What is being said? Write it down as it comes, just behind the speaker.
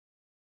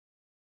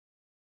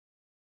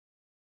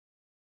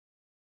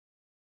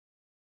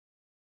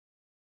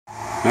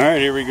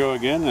Alright, here we go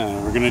again.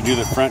 We're going to do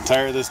the front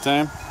tire this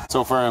time.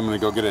 So far I'm going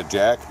to go get a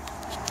jack,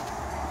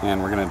 and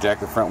we're going to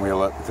jack the front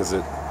wheel up because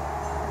it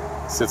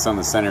sits on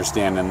the center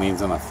stand and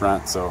leans on the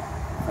front. So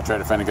I try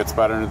to find a good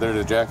spot under there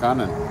to jack on,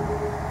 and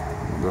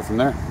we'll go from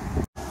there.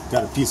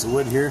 Got a piece of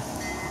wood here.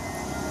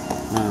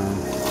 I'm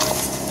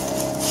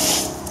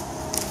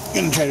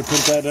going to try to put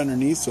that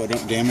underneath so I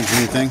don't damage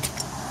anything.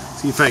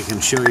 See if I can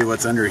show you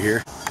what's under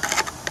here.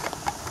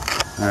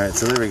 Alright,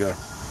 so there we go.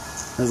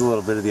 There's a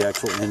little bit of the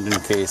actual engine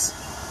case.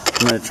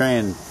 I'm going to try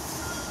and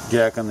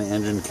jack on the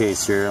engine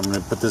case here. I'm going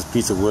to put this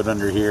piece of wood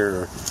under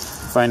here, or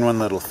find one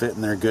that'll fit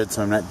in there good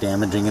so I'm not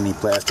damaging any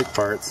plastic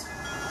parts.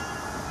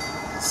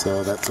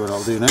 So that's what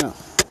I'll do now.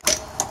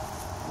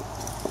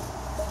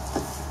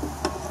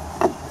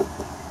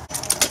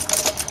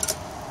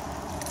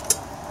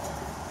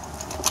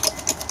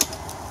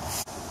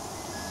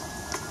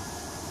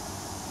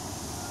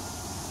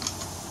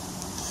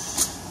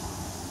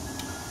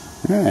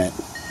 Alright,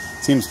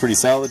 seems pretty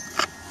solid.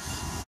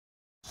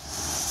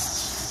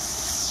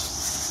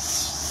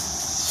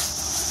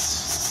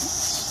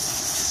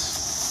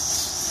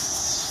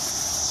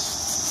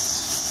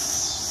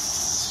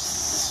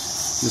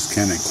 Just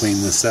kind of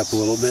clean this up a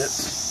little bit.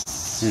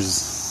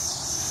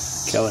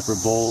 Here's caliper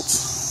bolts,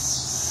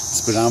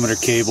 speedometer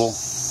cable,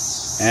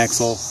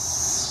 axle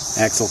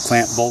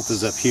clamp bolt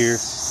is up here,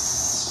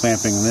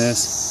 clamping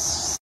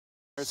this.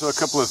 Alright, so a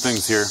couple of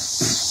things here.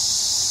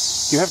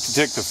 You have to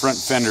take the front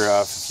fender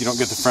off if you don't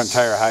get the front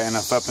tire high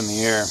enough up in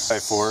the air by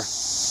 4,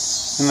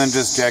 and then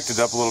just jacked it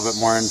up a little bit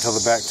more until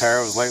the back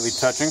tire was lightly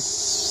touching.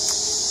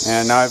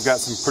 And now I've got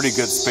some pretty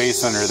good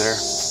space under there.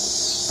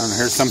 And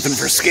here's something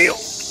for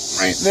scale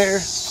right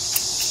there.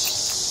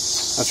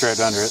 That's right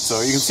under it. So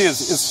you can see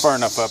it's far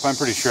enough up. I'm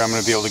pretty sure I'm going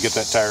to be able to get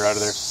that tire out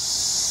of there.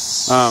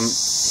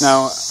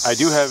 Now I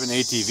do have an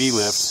ATV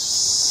lift,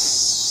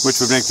 which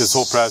would make this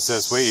whole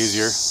process way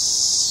easier.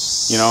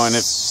 You know, and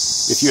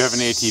if you have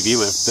an ATV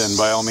lift, then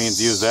by all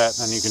means use that,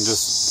 and you can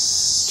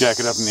just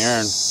jack it up in the air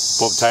and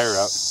pull the tire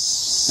out.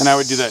 And I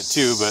would do that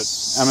too, but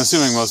I'm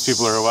assuming most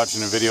people who are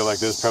watching a video like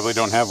this probably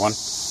don't have one.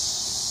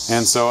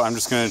 And so I'm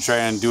just going to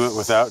try and do it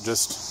without,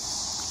 just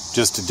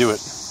to do it.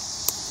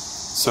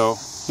 So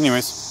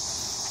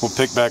anyways, we'll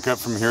pick back up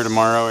from here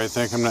tomorrow, I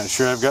think. I'm not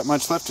sure I've got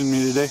much left in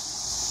me today.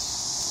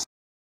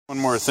 One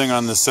more thing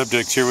on this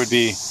subject here would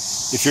be,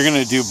 if you're going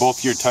to do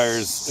both your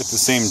tires at the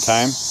same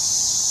time,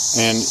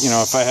 and, you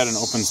know, if I had an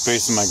open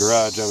space in my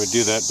garage, I would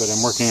do that, but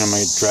I'm working on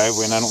my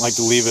driveway, and I don't like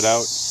to leave it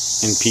out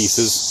in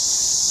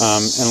pieces.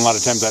 And a lot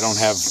of times I don't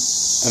have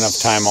enough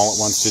time all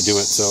at once to do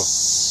it, so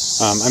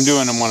I'm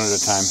doing them one at a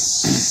time.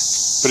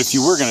 But if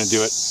you were going to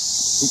do it,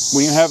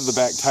 when you have the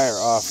back tire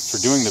off for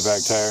doing the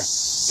back tire,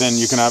 then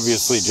you can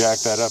obviously jack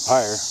that up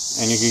higher,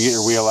 and you can get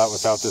your wheel out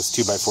without this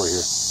 2x4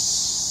 here,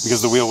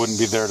 because the wheel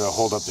wouldn't be there to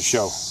hold up the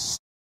show.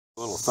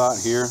 A little thought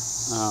here,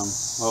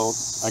 well,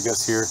 I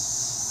guess here,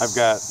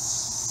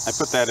 I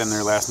put that in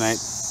there last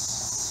night,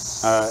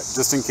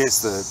 just in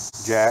case the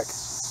jack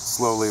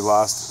slowly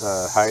lost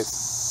height.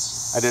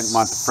 I didn't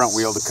want the front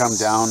wheel to come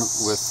down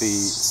with the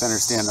center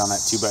stand on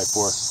that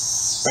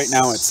 2x4. Right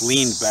now it's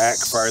leaned back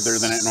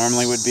farther than it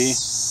normally would be,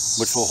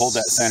 which will hold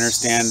that center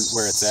stand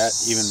where it's at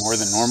even more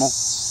than normal.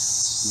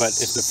 But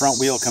if the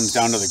front wheel comes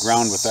down to the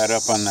ground with that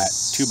up on that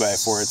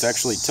 2x4, it's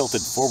actually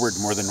tilted forward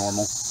more than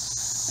normal.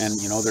 And,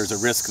 you know, there's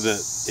a risk that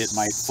it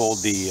might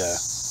fold the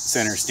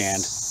center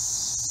stand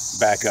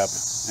back up,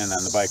 and then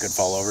the bike could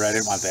fall over. I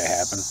didn't want that to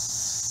happen.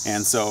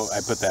 And so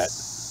I put that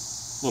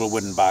little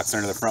wooden box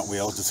under the front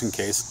wheel just in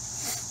case.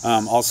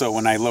 Also,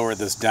 when I lower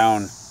this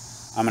down,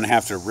 I'm going to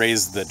have to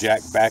raise the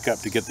jack back up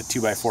to get the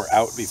 2x4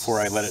 out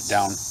before I let it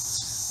down.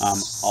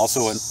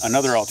 Also,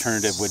 another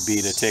alternative would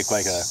be to take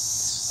like a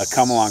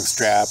come-along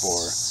strap,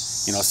 or,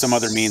 you know, some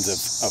other means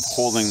of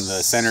holding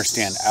the center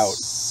stand out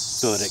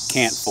so that it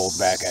can't fold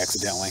back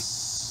accidentally.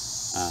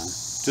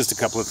 Just a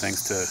couple of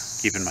things to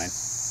keep in mind.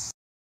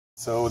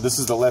 So this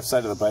is the left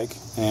side of the bike,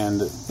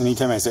 and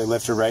anytime I say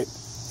left or right,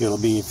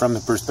 it'll be from the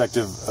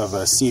perspective of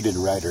a seated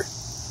rider.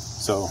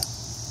 So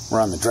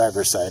we're on the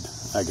driver's side,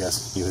 I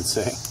guess you would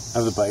say,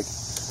 of the bike.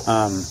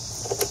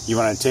 You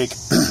want to take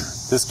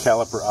this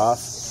caliper off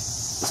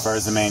as far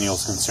as the manual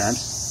is concerned.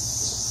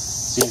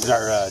 These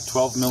are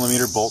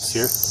 12mm bolts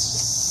here.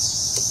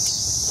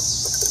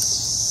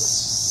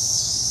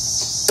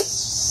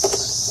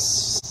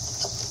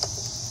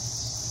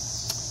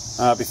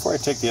 Before I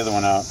take the other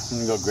one out,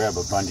 I'm going to go grab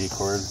a bungee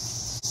cord.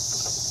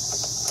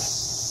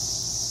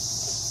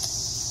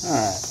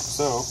 Alright,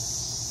 so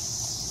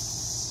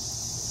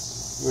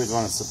you would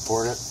want to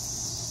support it.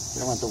 You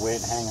don't want the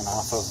weight hanging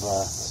off of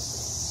the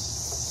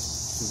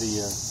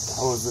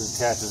hose that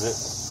attaches it.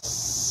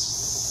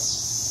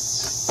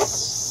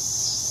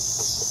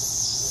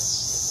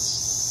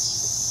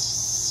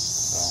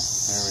 So,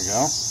 there we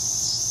go.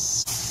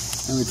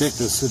 And we take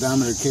the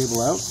speedometer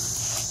cable out,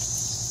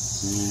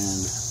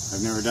 and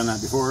I've never done that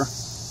before,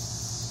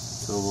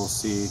 so we'll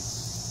see.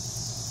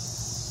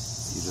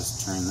 You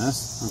just turn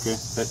this. Okay,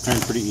 that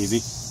turns pretty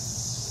easy.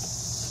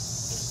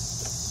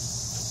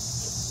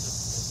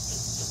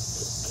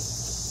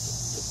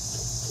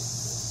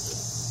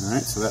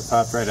 Alright, so that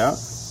popped right out.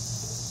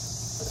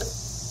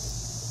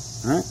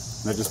 Alright,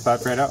 that just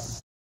popped right out.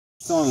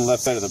 Still on the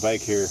left side of the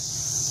bike here.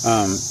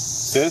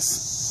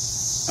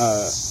 This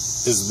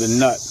is the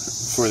nut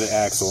for the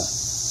axle.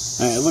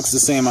 And it looks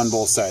the same on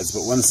both sides,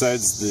 but one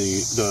side's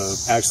the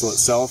axle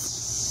itself,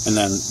 and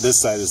then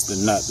this side is the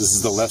nut. This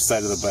is the left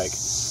side of the bike.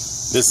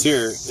 This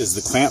here is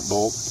the clamp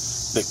bolt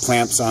that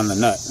clamps on the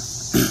nut.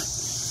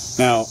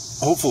 Now,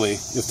 hopefully,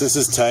 if this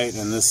is tight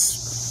and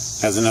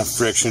this has enough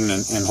friction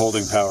and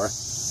holding power,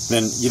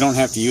 then you don't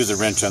have to use a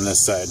wrench on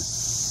this side.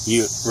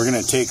 We're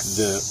going to take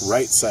the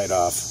right side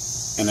off,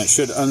 and it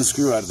should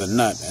unscrew out of the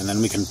nut, and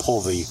then we can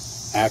pull the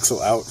axle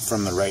out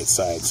from the right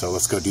side. So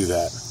let's go do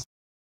that.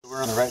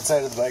 We're on the right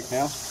side of the bike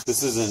now.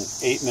 This is an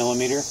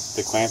 8mm,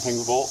 the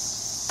clamping bolt,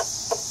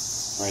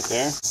 right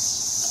there.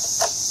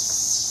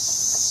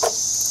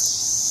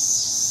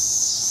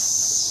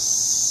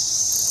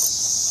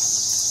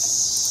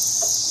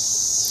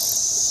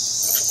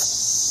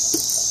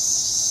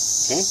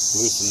 Okay,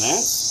 loosen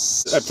that.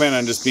 I plan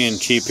on just being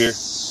cheap here.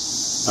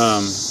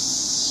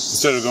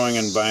 Instead of going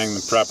and buying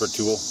the proper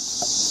tool,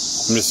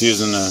 I'm just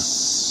using a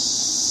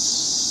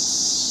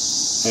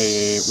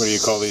what do you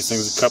call these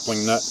things? A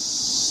coupling nut.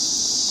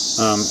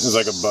 It was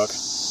like $1.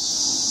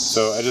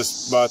 So I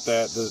just bought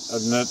that,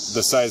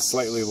 the size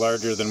slightly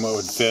larger than what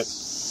would fit,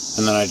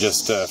 and then I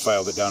just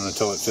filed it down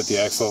until it fit the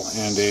axle,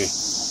 and a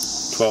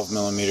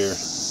 12mm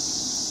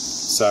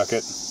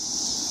socket.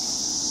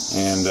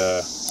 And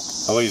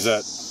I'll use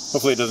that.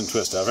 Hopefully it doesn't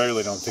twist off. I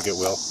really don't think it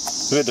will.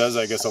 If it does,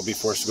 I guess I'll be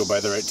forced to go buy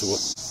the right tool.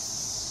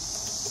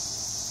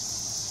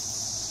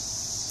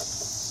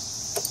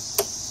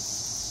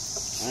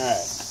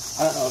 Alright,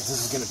 I don't know if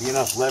this is going to be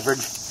enough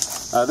leverage.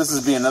 This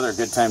would be another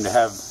good time to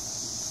have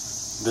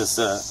this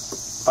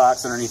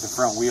box underneath the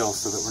front wheel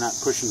so that we're not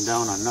pushing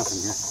down on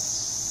nothing here.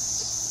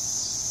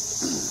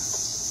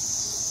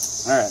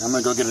 Alright, I'm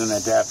going to go get an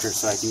adapter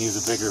so I can use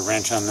a bigger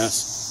wrench on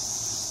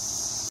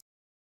this.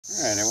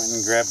 Alright, I went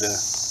and grabbed a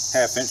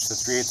 1/2 inch to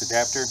 3/8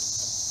 adapter.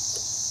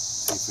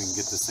 See if we can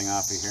get this thing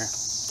off of here.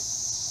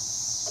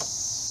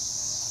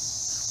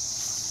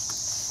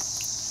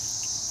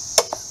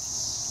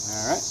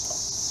 Alright,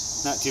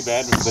 not too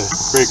bad with the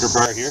breaker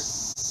bar here.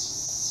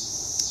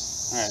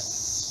 Alright,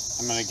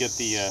 I'm going to get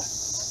the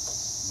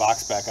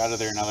box back out of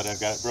there now that I've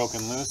got it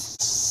broken loose.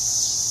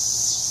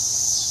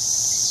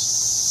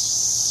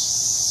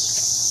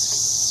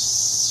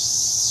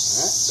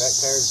 Alright, back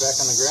tire's back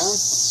on the ground.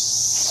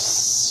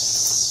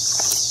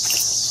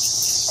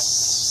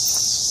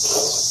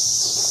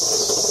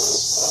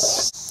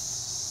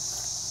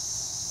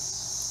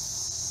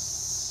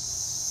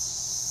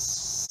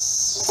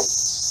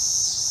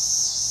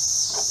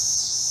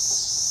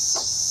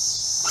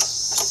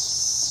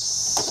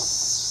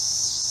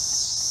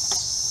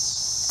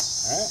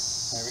 Alright,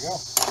 there we go.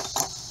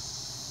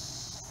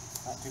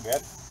 Not too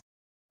bad.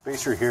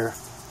 Spacer here,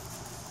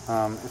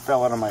 it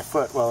fell out of my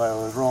foot while I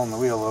was rolling the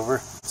wheel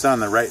over. It's on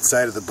the right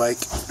side of the bike.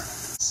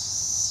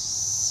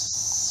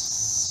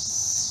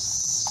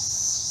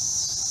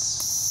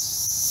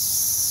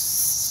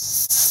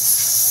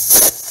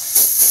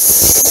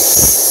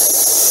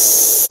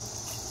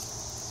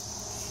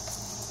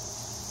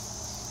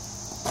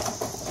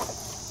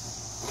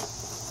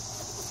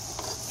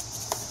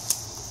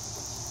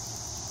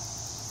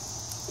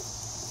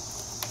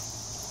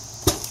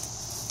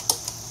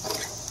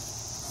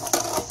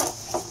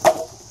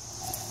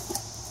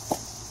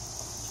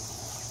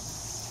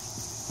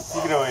 You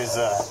could always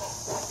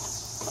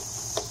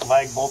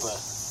lag bolt a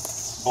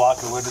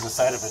block of wood to the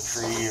side of a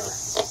tree or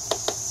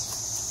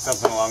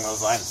something along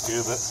those lines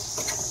too, but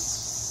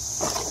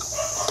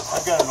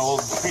I've got an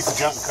old piece of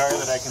junk car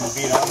that I can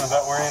beat on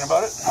without worrying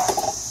about it.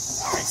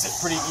 Makes it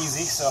pretty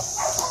easy, so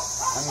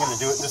I'm going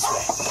to do it this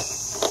way.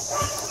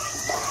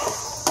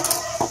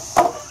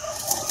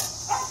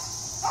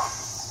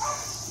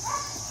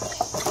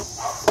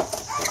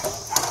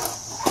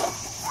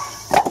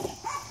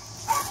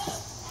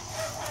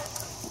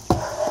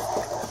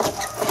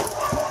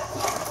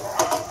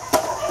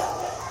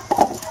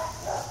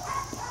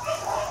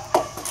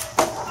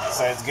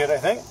 Side's good, I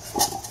think.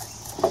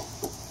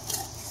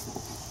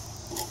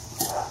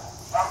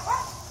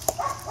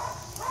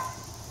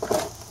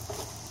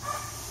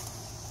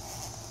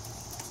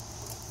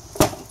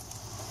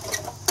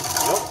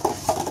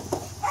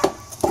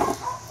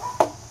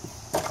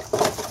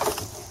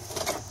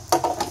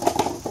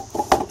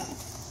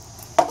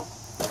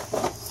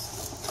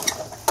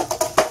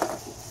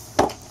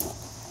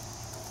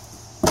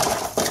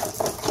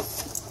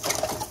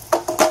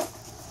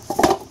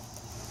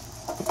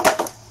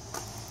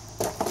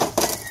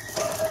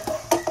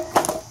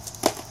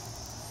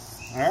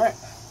 Alright,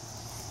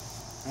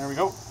 there we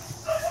go. I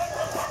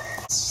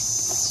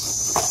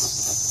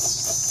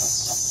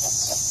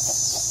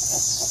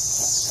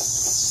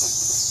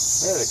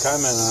had a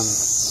comment on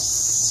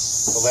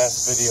the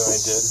last video I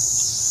did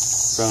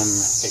from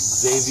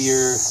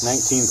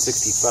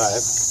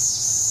Xavier1965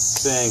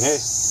 saying, hey,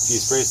 if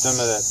you spray some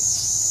of that,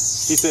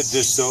 he said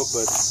dish soap,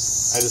 but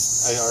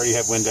I already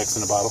have Windex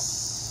in a bottle.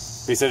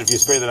 He said if you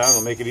spray that on,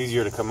 it'll make it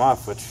easier to come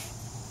off, which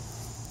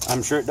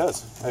I'm sure it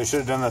does. I should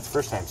have done that the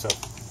first time, so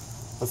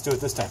let's do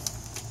it this time.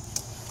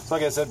 So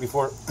like I said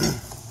before,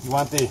 you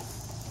want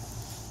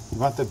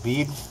the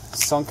bead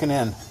sunken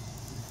in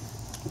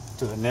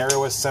to the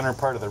narrowest center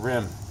part of the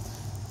rim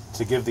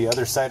to give the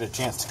other side a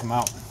chance to come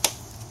out.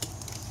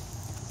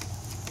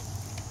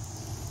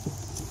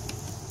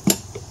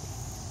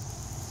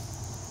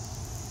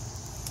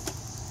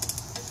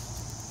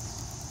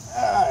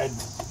 I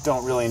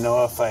don't really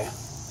know if I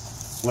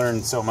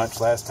learned so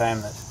much last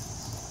time that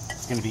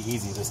it's going to be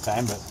easy this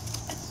time, but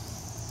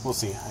we'll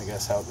see, I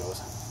guess, how it goes.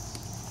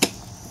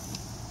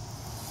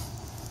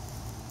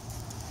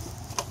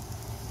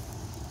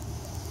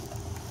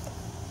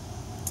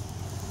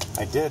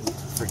 I did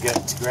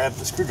forget to grab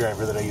the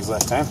screwdriver that I used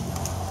last time,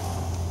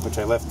 which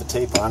I left the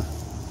tape on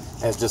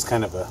as just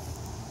kind of a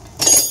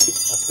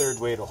third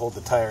way to hold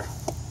the tire,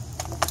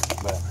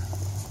 but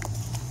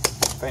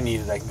if I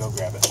need it, I can go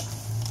grab it.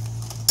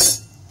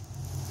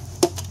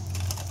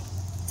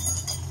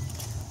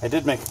 I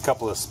did make a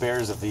couple of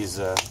spares of these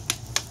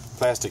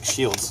plastic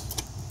shields.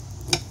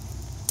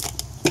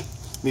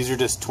 These are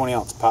just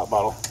 20-ounce pop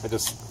bottle. I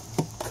just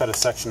cut a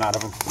section out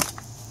of them,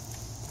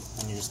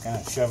 and you just kind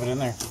of shove it in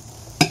there.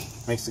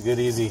 Makes a good,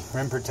 easy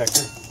rim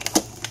protector.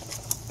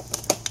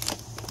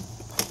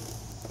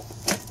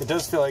 It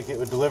does feel like it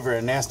would deliver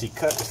a nasty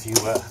cut if you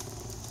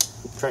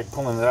tried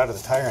pulling it out of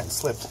the tire and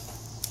slipped.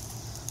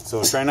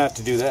 So try not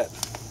to do that.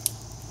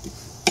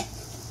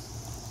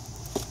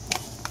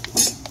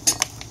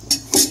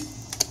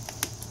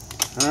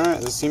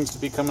 Alright, this seems to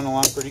be coming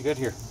along pretty good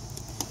here.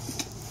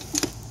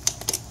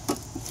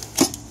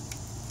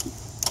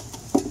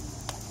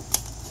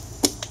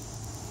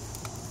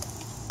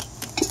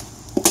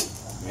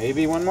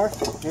 Maybe one more?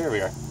 Here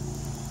we are.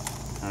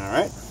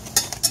 Alright.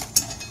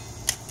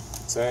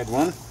 Side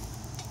one.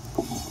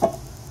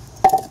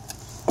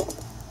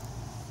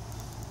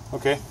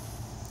 Okay.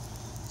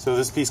 So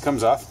this piece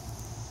comes off.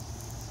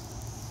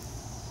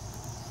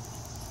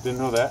 Didn't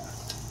know that.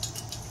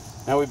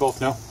 Now we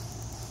both know.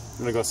 I'm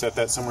going to go set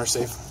that somewhere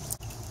safe.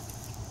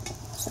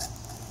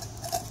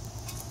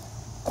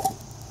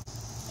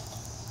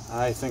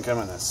 I think I'm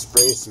going to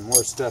spray some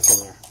more stuff in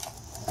there.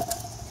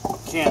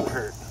 Can't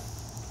hurt.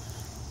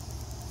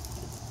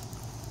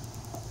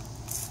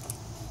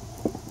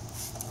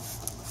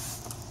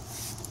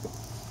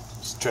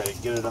 Just try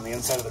to get it on the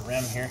inside of the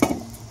rim here.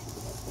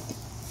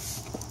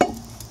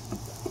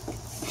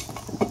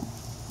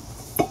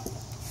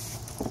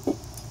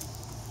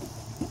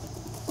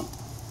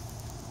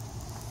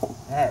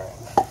 Alright.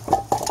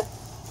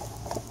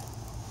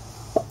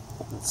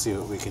 Let's see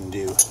what we can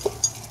do.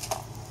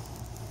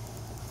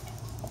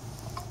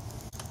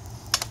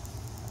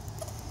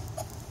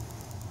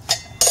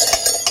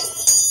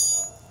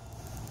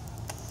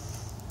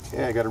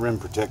 Okay, I got a rim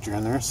protector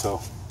in there,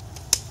 so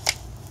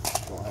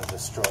don't want to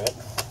destroy it.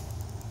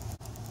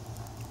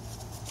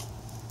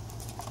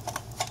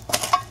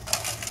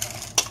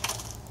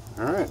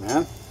 Alright,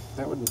 man.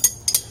 That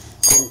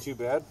wasn't too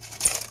bad.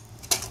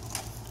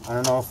 I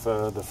don't know if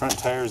the front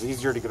tire is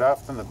easier to get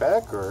off than the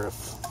back, or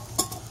if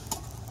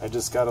I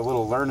just got a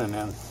little learning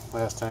in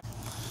last time.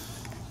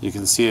 You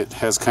can see it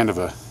has kind of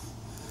a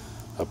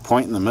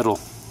point in the middle.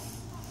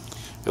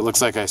 It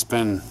looks like I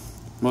spend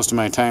most of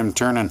my time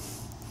turning,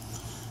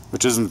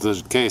 which isn't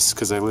the case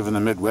because I live in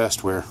the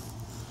Midwest where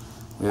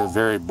we have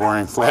very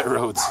boring flat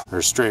roads,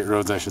 or straight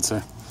roads I should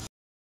say.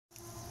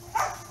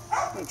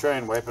 I'm going to try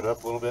and wipe it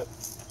up a little bit.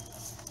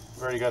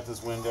 I've already got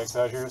this Windex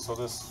out here, so I'll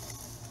just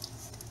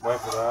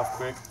wipe it off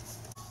quick.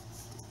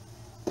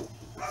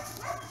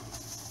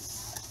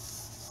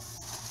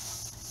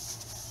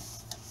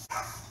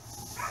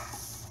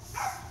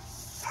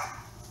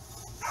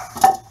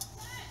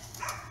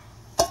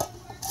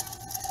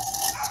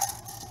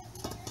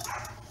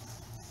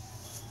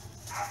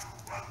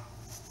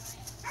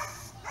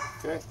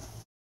 Okay.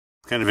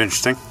 Kind of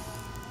interesting.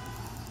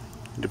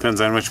 It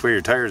depends on which way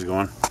your tire is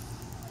going.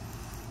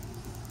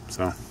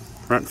 So,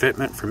 front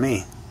fitment for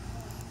me.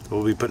 So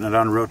we'll be putting it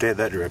on to rotate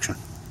that direction.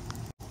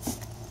 Get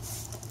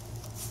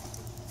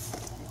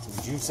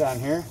some juice on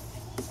here.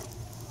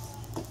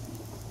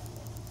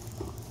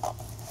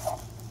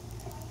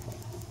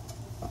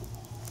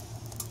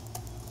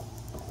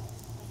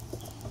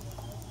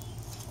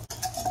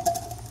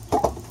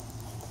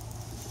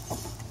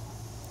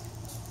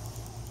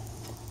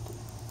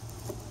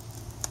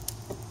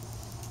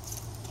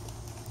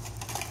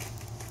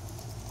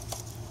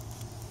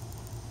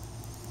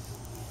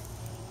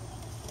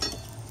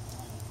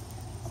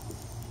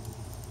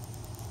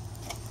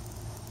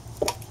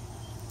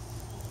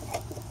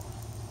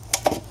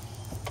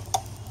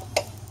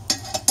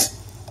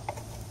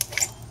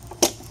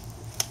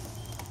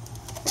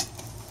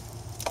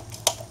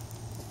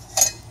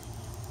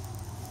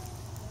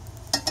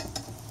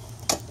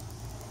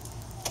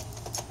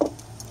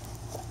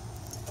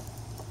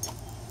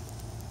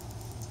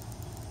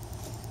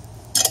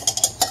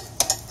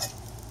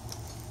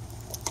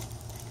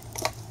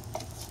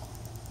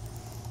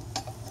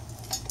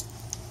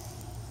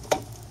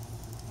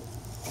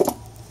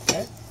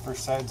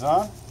 First side's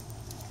on.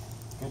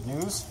 Good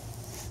news.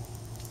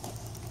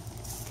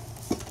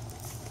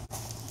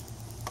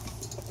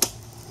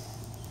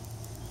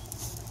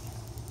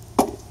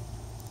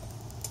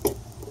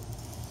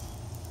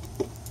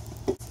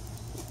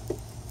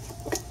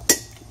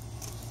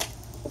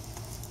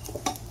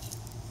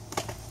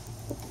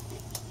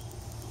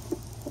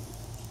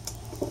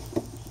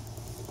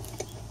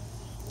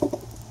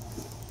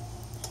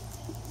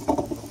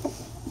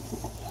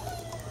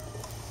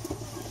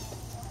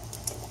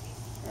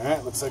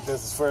 Alright, looks like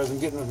that's as far as I'm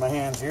getting with my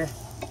hands here.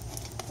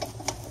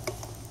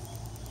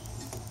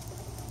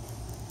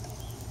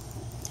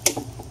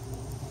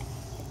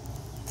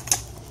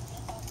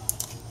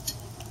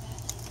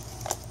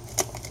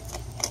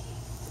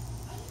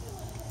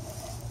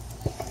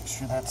 Make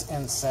sure that's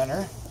in center.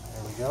 There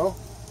we go.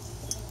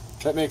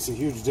 That makes a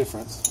huge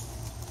difference.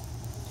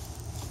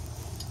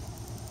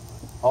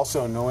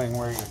 Also, knowing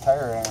where your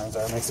tire irons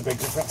are makes a big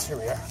difference. Here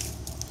we are.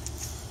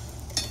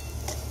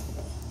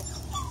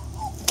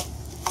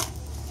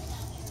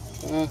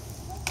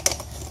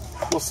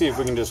 We'll see if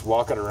we can just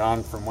walk it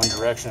around from one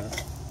direction.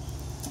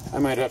 I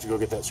might have to go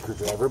get that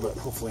screwdriver, but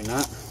hopefully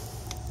not.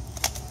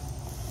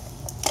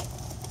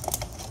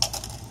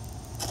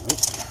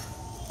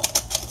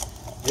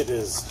 It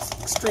is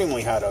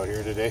extremely hot out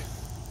here today.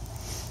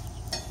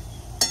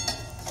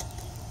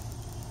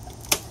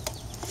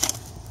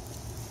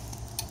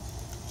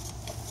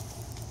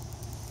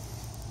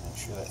 Make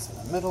sure that's in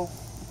the middle.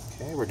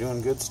 Okay, we're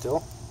doing good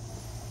still.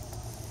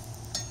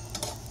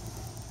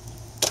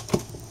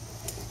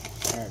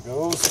 There it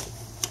goes.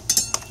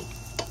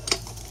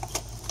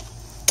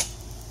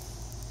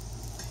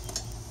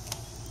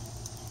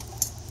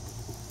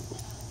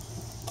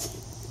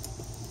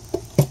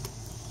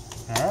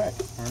 Alright,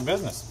 we're in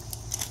business.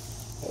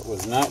 That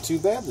was not too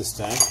bad this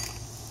time.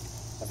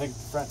 I think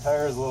the front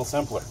tire is a little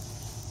simpler.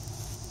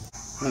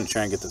 I'm going to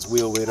try and get this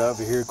wheel weight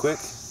off of here quick.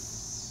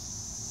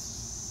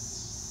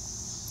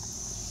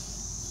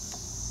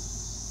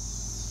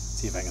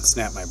 See if I can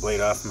snap my blade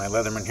off my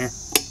Leatherman here.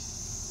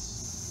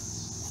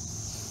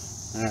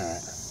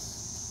 Alright.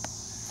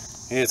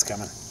 It's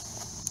coming.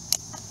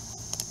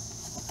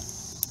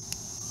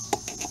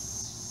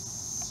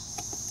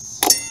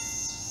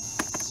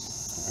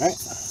 Alright.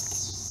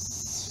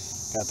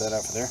 Got that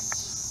off of there.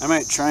 I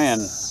might try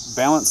and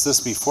balance this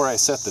before I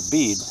set the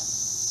bead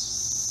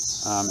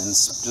and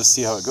just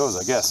see how it goes,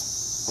 I guess.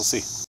 We'll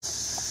see.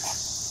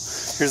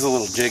 Here's a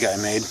little jig I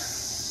made.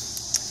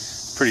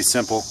 Pretty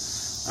simple.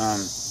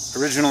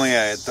 Originally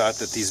I had thought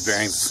that these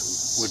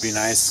bearings would be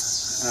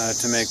nice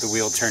to make the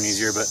wheel turn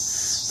easier, but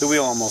the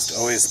wheel almost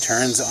always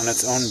turns on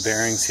its own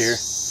bearings here.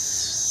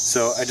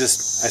 So I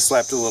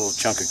slapped a little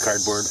chunk of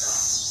cardboard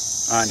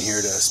on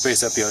here to space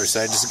up the other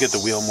side just to get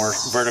the wheel more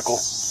vertical.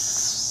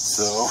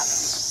 So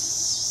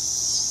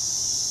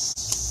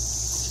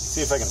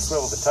see if I can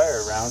swivel the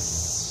tire around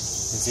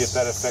and see if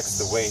that affects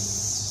the weight.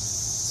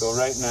 So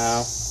right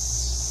now,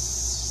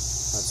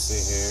 let's see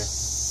here.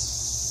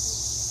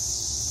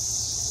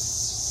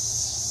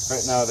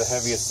 Right now the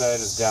heaviest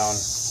side is down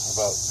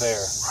about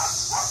there.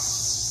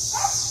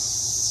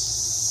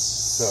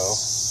 So,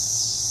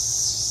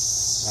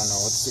 I don't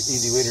know, what's the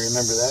easy way to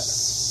remember that?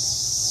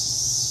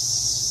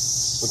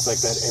 Looks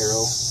like that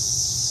arrow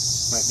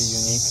might be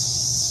unique.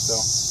 So,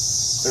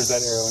 there's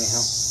that arrow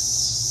anyhow.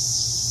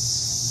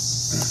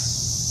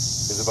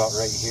 It's about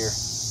right here.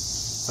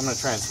 So I'm going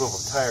to try and swivel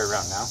the tire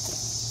around now.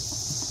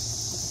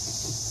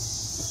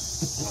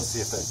 Let's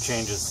see if that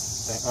changes.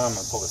 Oh, I'm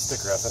going to pull the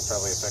sticker off. That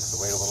probably affects the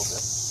weight a little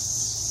bit.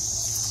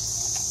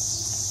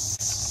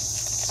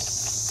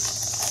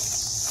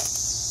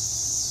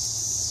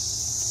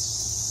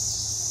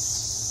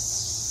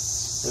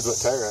 Here's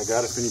what tire I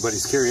got if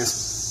anybody's curious.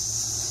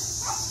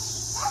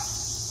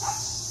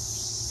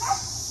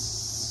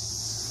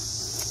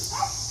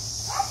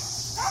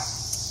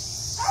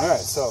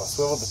 Alright, so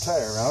swivel the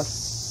tire around.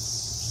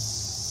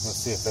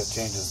 Let's see if that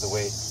changes the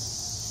weight.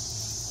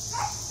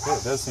 Okay,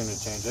 it does seem to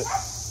change it.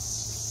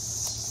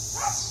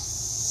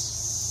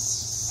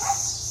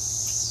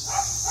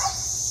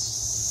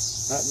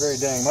 Not very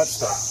dang much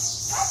stuff.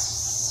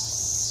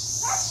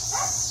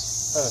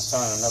 Let's throw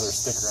another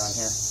sticker on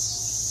here.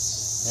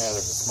 Yeah,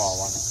 there's a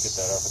small one. Let's get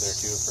that off of there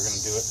too if we're going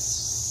to do it.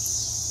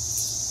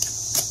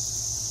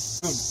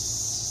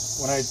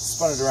 When I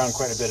spun it around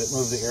quite a bit, it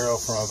moved the arrow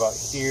from about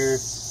here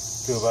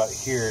to about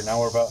here.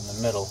 Now we're about in the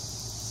middle.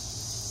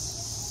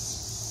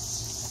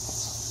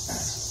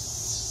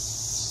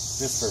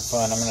 Just for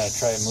fun, I'm going to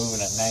try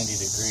moving at 90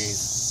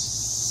 degrees.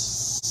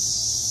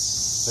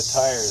 The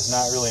tire is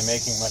not really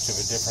making much of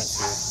a difference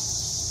here.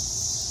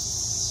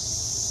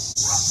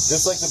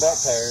 Just like the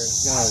back tire,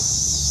 it's going to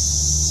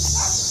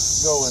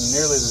go in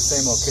nearly the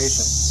same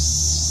location,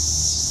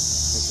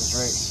 which is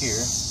right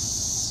here.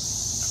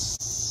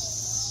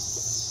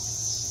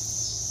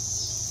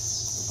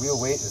 The wheel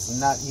weight is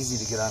not easy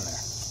to get on there.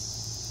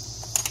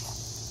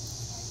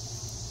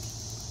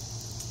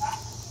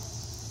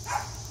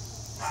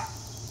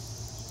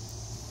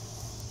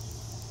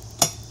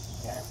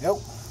 There we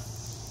go.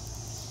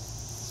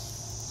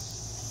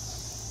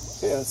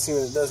 Okay, let's see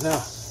what it does now.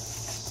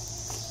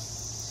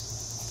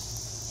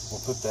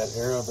 We'll put that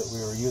arrow that we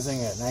were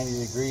using at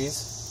 90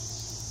 degrees.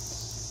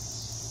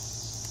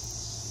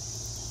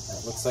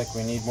 It looks like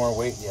we need more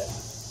weight yet.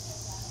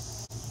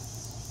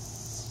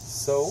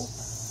 So,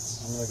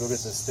 I'm going to go get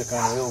the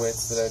stick-on wheel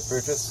weights that I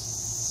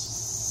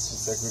purchased.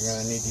 Looks like we're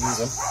going to need to use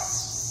them.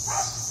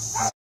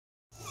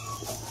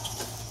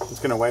 I'm just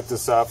going to wipe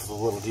this off with a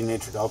little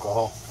denatured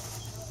alcohol.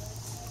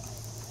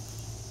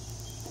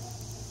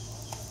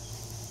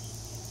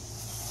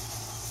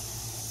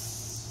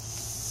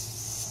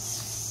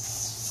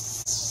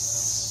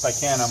 If I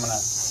can, I'm going to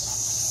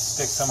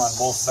stick some on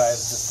both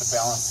sides just to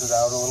balance it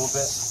out a little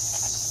bit.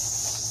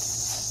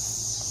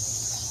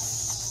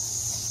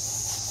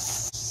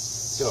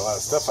 Get a lot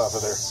of stuff off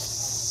of there.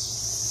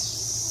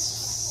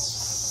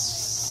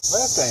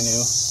 Last I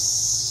knew,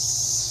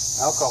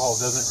 alcohol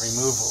doesn't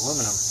remove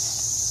aluminum.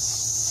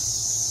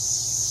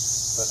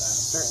 But I'm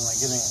certainly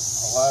getting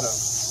a lot of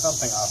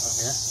something off of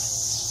here.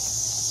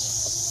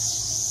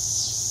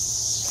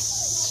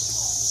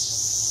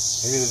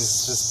 Maybe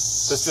this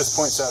just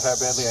points out how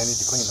badly I need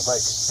to clean the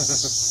bike.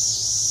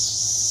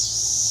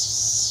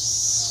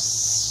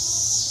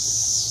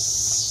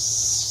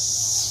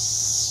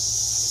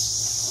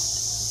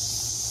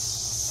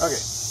 Okay,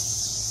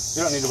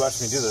 you don't need to watch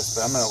me do this,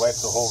 but I'm going to wipe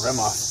the whole rim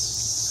off.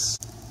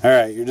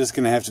 Alright, you're just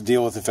going to have to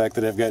deal with the fact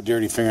that I've got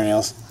dirty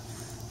fingernails.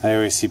 I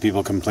always see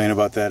people complain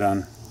about that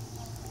on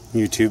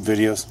YouTube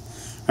videos.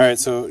 Alright,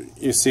 so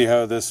you see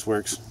how this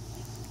works,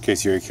 in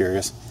case you're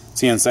curious.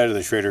 See inside of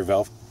the schrader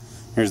valve.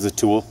 Here's the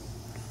tool.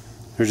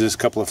 There's just a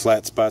couple of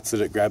flat spots that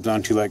it grabs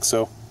onto like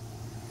so.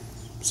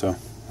 So,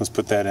 let's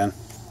put that in.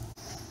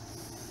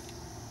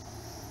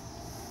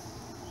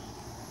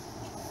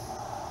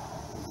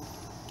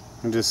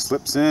 It just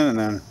slips in and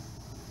then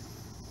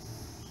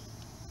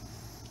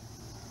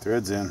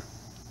threads in.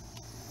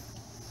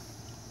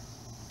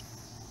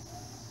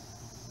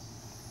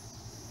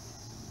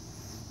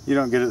 You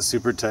don't get it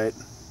super tight,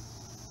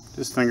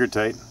 just finger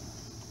tight.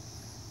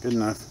 Good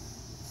enough.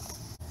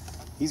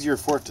 Easier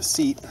for it to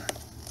seat.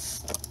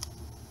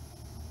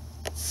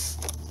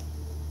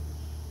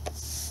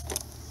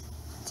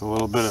 It's a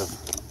little bit of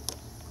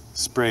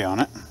spray on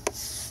it.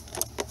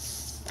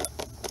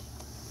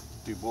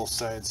 Do both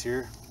sides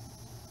here.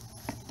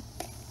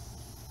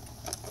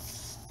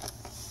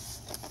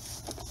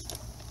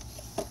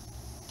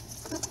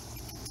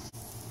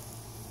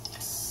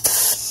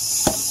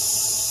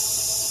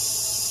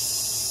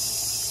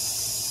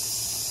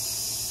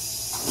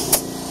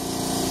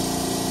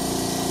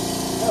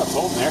 Yeah, it's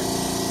holding there.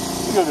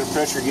 We'll go to the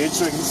pressure gauge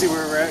so we can see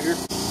where we're at here.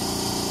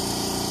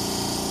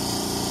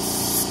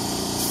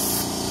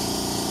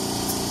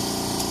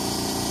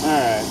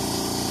 Alright.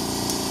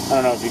 I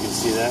don't know if you can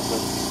see that,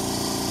 but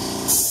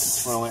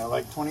we're only at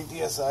like 20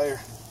 psi or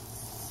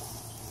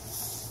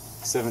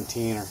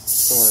 17 or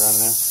somewhere around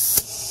there.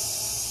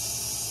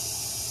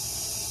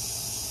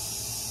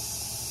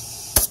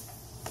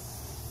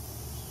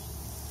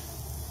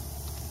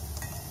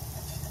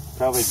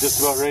 Probably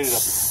just about ready to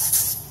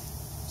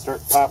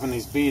start popping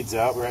these beads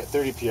out. We're at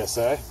 30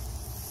 psi.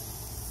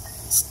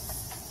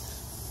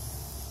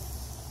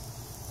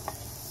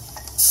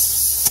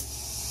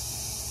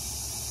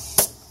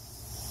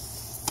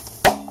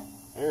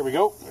 There we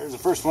go. There's the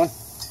first one.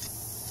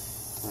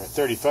 We're at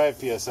 35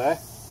 psi.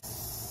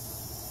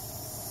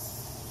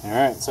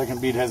 Alright,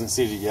 second bead hasn't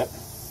seated yet.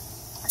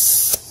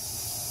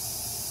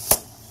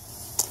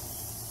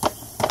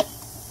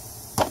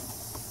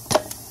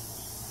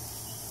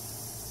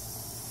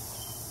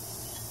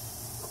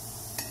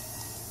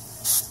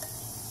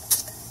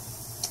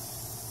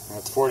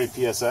 That's 40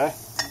 psi.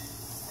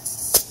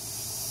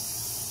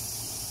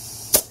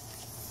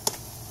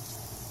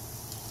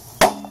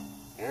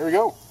 There we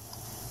go.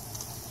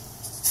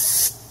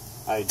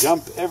 I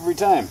jump every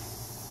time.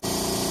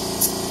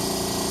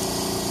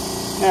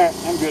 Alright,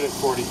 I'm good at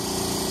 40.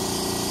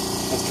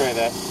 Let's try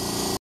that.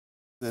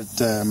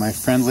 That my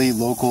friendly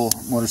local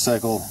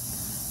motorcycle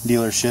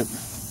dealership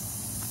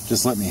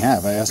just let me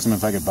have. I asked them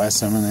if I could buy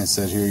some and they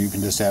said, here, you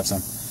can just have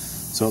some.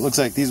 So it looks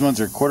like these ones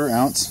are 1/4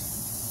 ounce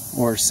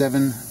or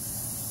 7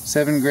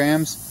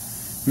 grams.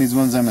 And these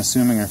ones I'm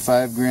assuming are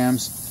 5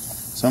 grams.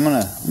 So I'm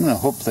gonna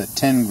hope that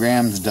 10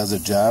 grams does a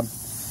job.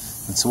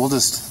 And so we'll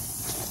just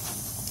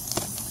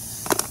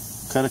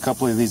cut a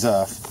couple of these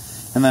off.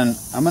 And then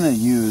I'm gonna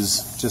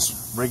use just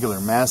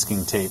regular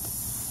masking tape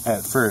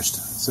at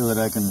first so that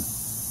I can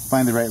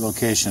find the right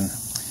location.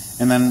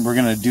 And then we're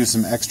gonna do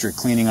some extra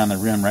cleaning on the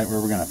rim right where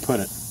we're gonna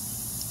put it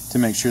to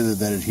make sure that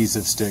that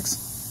adhesive sticks.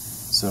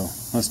 So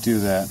let's do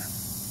that.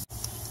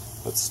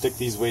 Let's stick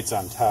these weights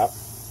on top.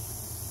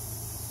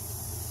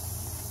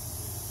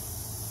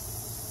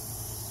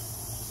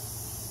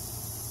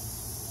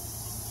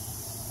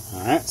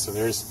 Alright, so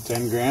there's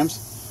 10 grams.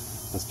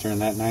 Let's turn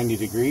that 90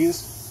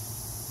 degrees.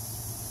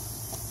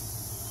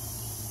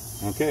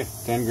 Okay,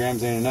 10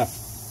 grams ain't enough.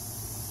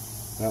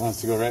 That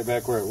wants to go right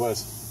back where it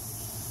was.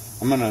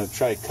 I'm going to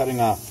try cutting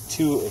off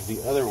 2 of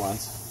the other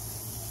ones.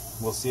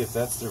 We'll see if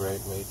that's the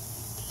right weight.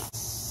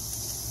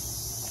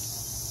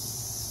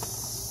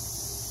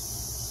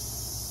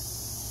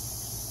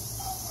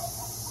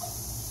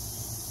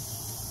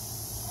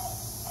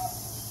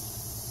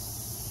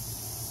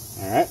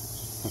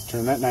 Let's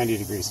turn that 90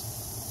 degrees.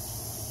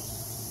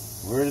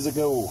 Where does it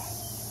go?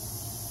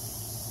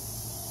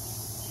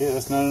 Okay,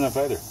 that's not enough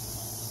either.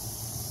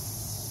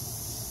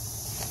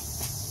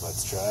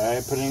 Let's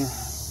try putting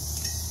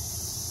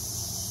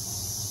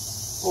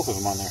both of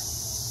them on there.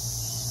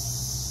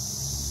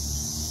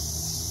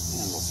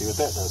 And we'll see what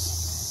that does.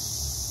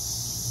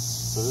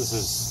 So this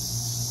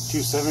is 2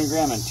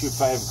 7-gram and 2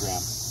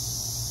 5-gram.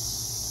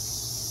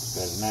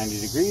 Got it 90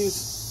 degrees.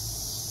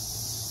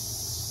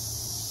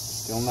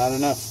 Still not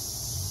enough.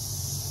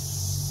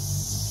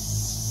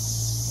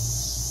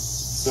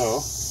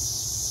 So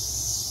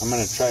I'm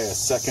going to try a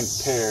second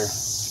pair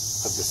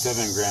of the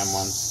 7-gram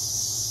ones.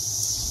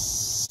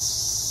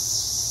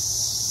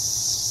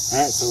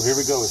 Alright, so here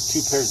we go with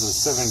 2 pairs of the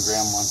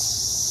 7-gram ones.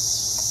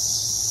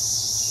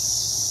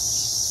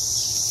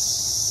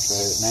 Try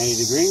it at 90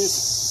 degrees.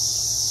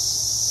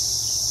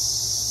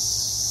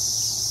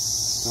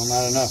 Still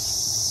not enough.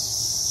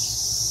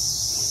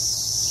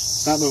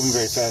 It's not moving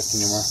very fast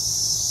anymore.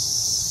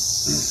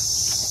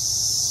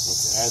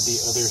 Let's add the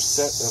other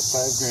set of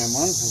 5-gram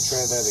ones and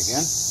try that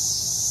again.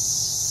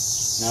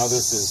 Now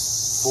this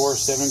is 4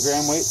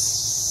 7-gram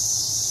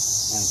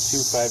weights and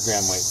 2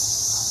 5-gram weights.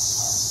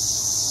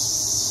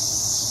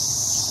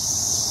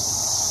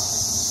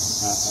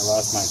 I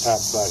lost my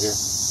top spot here.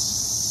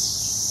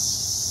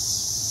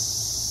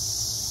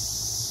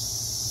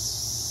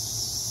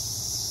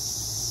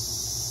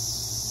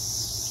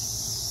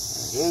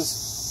 There it is.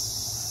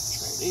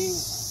 Try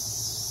these.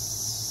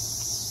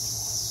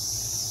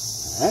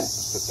 Alright,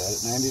 let's put that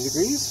at 90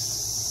 degrees.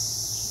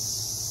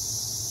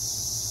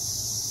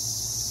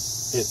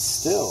 It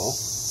still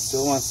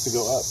wants to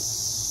go up.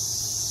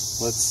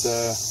 Let's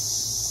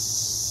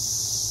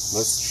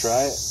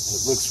try it.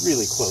 It looks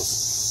really close.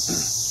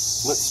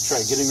 Let's try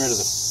getting rid of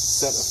the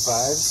set of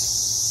 5s,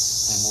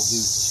 and we'll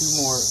do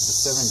 2 more of the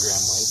 7-gram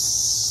weights.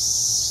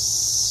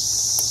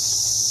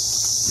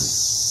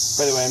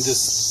 By the way,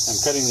 I'm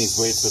cutting these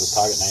weights with a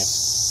pocket knife.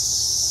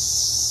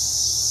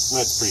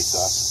 That's pretty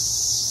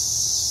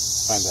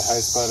soft. Find the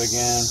high spot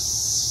again.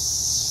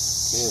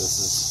 Okay, this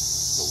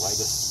is the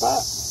lightest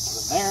spot. Put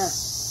it there.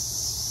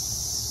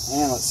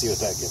 And let's see what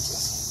that gives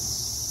us.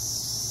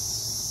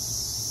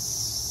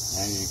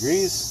 90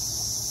 degrees.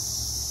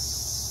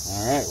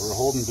 Alright, we're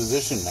holding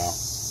position now.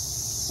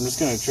 I'm just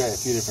going to try a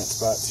few different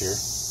spots here.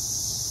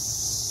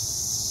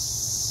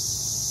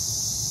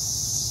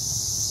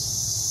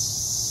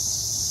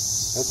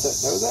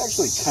 That was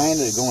actually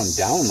kind of going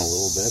down a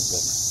little bit,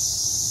 but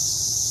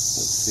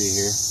let's see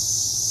here.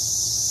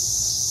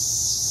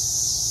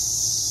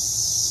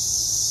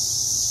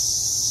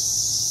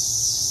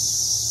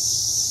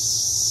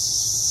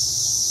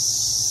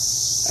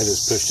 I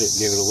just pushed it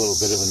and gave it a little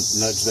bit of a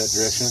nudge that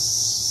direction.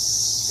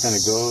 Kind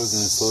of goes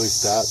and then slowly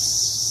stops.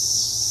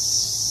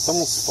 It's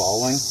almost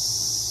falling.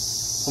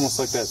 It's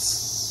almost like that's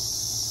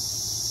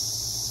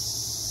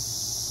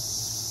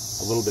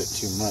a little bit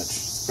too much,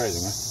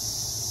 surprisingly.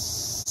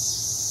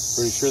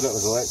 Pretty sure that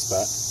was a light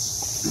spot.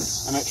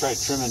 I might try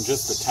trimming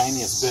just the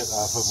tiniest bit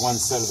off of one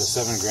set of the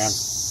 7 grams.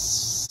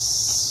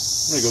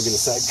 I'm gonna go get a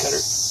side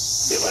cutter.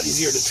 Be a lot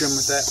easier to trim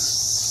with that.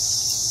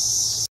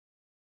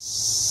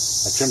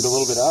 I trimmed a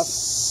little bit off.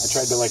 I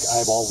tried to like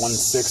eyeball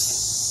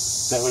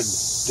 1/6. That would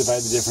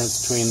divide the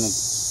difference between the 2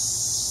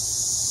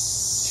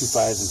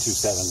 5s and 2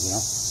 7s, you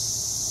know?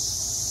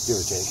 Give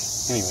or take.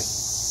 Anyway,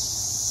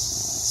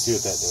 let's see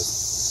what that does.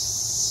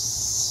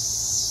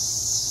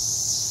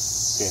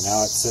 Okay,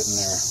 now it's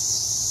sitting there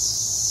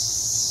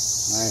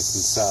nice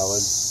and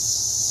solid.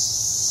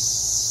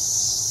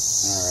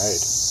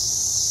 Alright.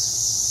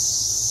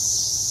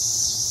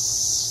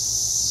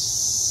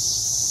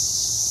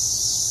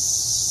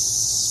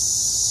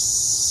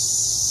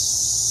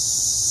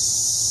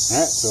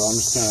 Alright, so I'm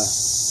just going to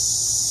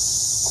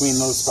clean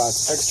those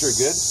spots extra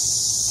good.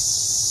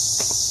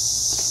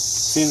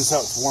 Seeing as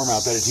how it's warm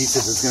out, that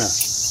adhesive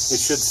it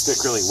should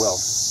stick really well.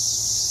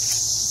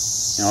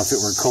 You know, if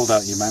it were cold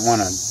out, you might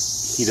want to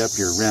heat up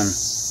your rim,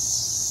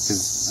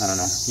 because, I don't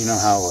know, you know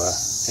how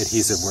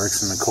adhesive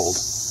works in the cold.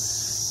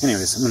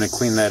 Anyways, I'm going to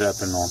clean that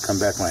up and I'll come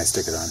back when I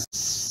stick it on.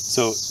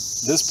 So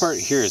this part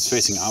here is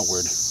facing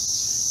outward,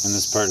 and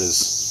this part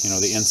is, you know,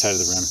 the inside of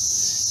the rim.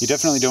 You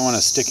definitely don't want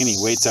to stick any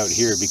weights out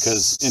here,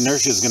 because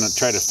inertia is going to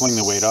try to fling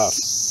the weight off,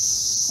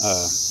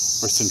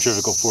 or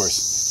centrifugal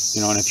force.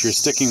 You know, and if you're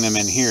sticking them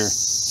in here,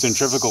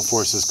 centrifugal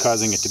force is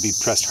causing it to be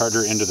pressed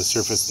harder into the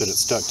surface that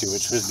it's stuck to,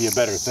 which would be a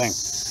better thing.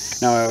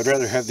 Now, I would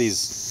rather have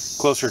these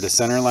closer to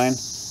center line,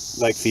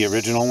 like the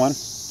original one,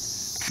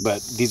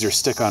 but these are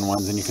stick-on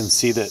ones, and you can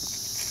see that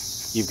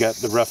you've got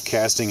the rough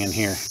casting in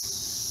here.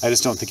 I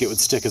just don't think it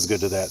would stick as good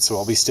to that, so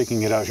I'll be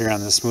sticking it out here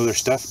on the smoother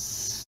stuff.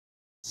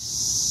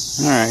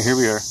 Alright, here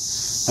we are.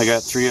 I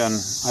got 3 on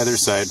either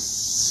side.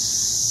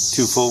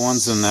 2 full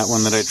ones and that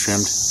one that I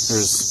trimmed.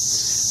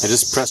 I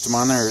just pressed them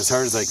on there as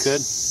hard as I could.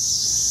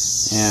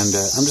 And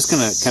I'm just going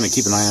to kind of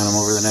keep an eye on them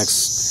over the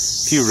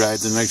next few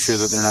rides and make sure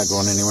that they're not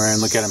going anywhere, and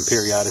look at them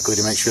periodically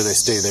to make sure they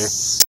stay there.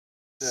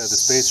 The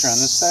spacer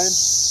on this side,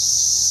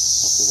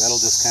 hopefully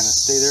that'll just kind of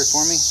stay there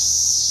for me.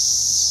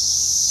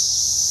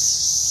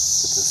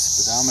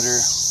 speedometer,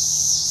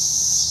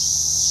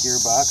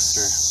 gearbox,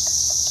 or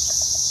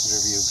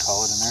whatever you would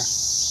call it in there.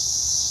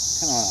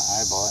 Kind of want to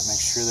eyeball it,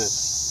 make sure that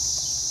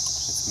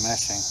it's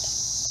meshing.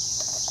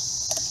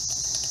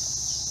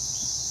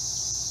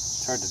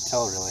 It's hard to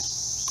tell really,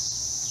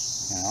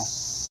 you know.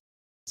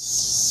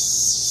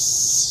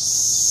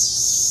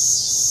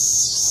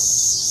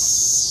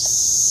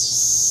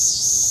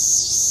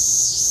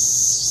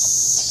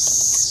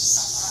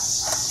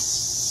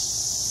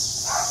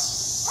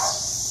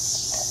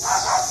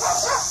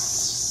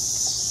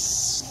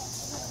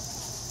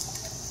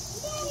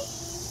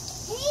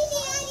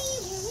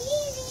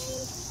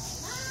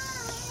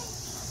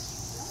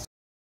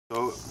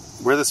 So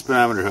where the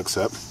speedometer hooks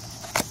up,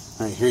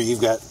 right here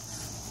you've got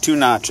two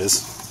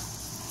notches.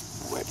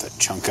 Wipe that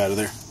chunk out of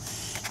there.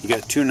 You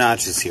got two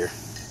notches here.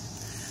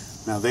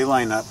 Now they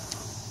line up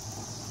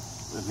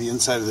with the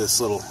inside of this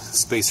little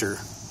spacer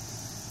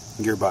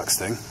gearbox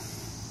thing.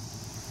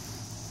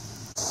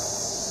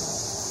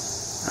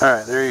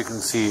 Alright, there you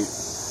can see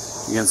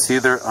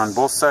there on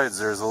both sides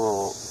there's a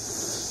little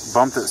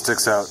bump that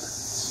sticks out.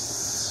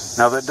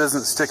 Now that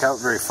doesn't stick out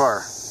very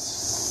far.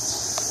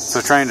 So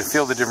trying to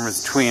feel the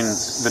difference between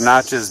the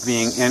notches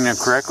being in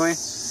incorrectly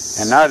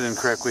and not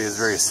incorrectly is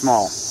very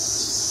small.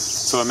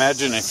 So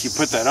imagine if you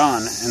put that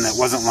on and that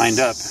wasn't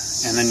lined up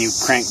and then you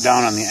crank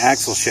down on the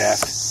axle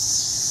shaft,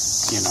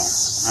 you know,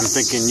 I'm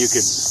thinking you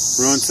could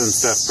ruin some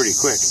stuff pretty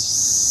quick.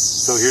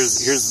 So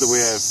here's the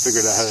way I've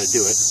figured out how to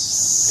do it.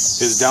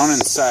 Is down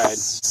inside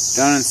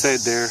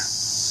there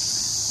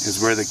is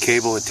where the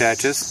cable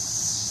attaches.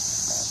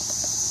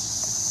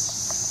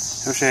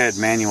 I wish I had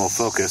manual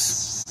focus.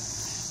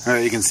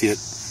 Alright, you can see it.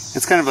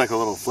 It's kind of like a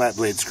little flat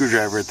blade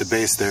screwdriver at the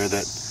base there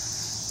that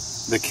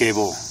the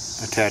cable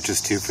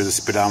attaches to for the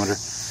speedometer.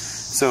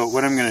 So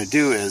what I'm going to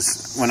do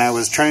is, when I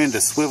was trying to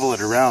swivel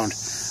it around,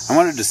 I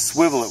wanted to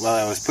swivel it while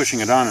I was pushing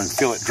it on and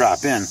feel it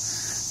drop in,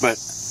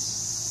 but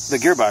the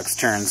gearbox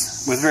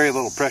turns with very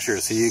little pressure,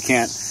 so you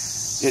can't,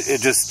 it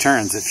just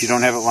turns. If you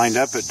don't have it lined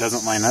up, it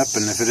doesn't line up,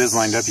 and if it is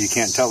lined up, you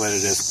can't tell that it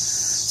is.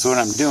 So what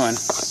I'm doing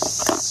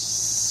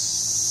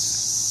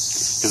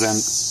is I'm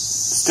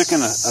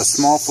sticking a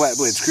small flat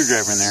blade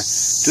screwdriver in there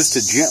just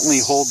to gently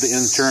hold the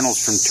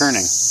internals from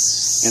turning,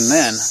 and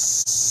then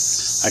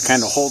I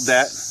kind of hold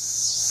that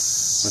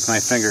with my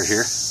finger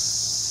here.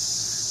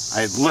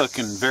 I look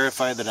and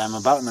verify that I'm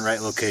about in the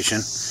right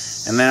location,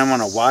 and then I'm going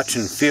to watch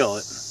and feel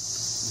it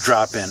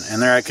drop in,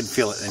 and there I can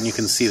feel it, and you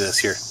can see this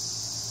here.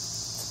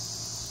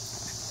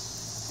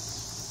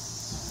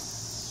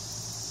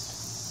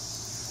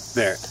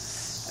 There.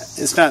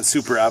 It's not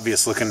super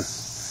obvious looking,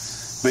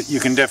 but you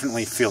can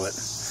definitely feel it.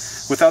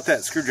 Without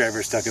that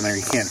screwdriver stuck in there,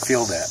 you can't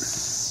feel that.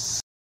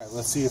 All right,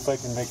 let's see if I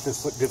can make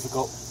this look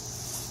difficult.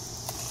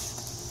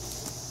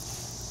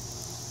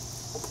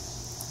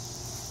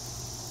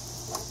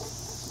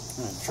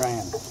 I'm going to try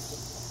and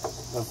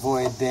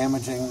avoid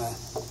damaging the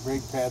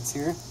brake pads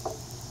here,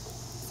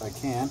 if I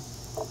can.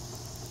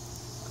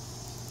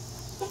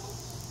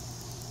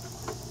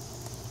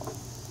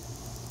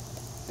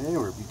 Okay,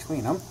 we're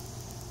between them.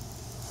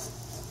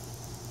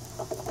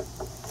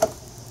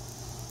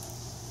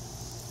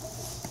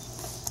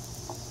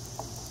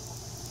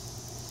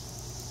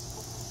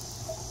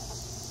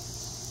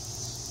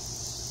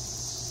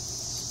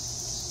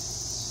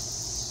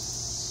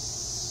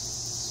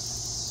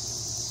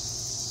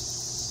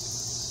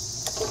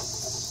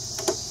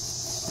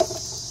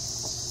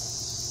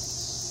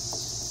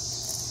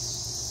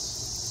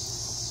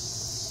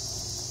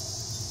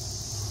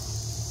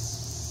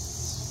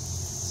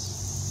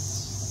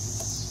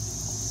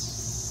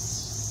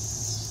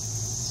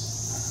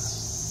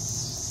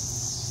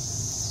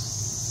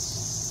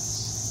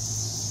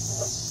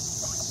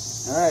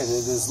 Alright,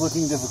 it is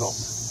looking difficult.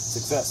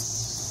 Success.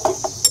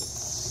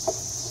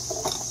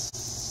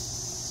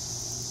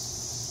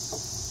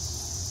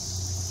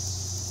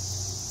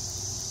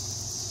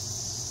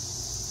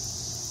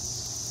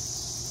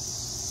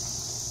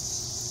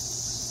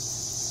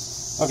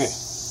 Okay,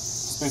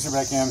 spacer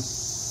back in.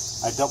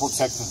 I double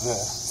checked that the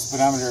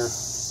speedometer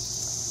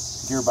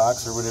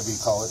gearbox, or whatever you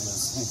call it,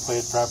 is in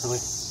place properly.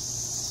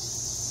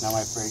 Now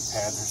my brake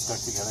pads are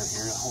stuck together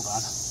here. Hold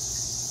on.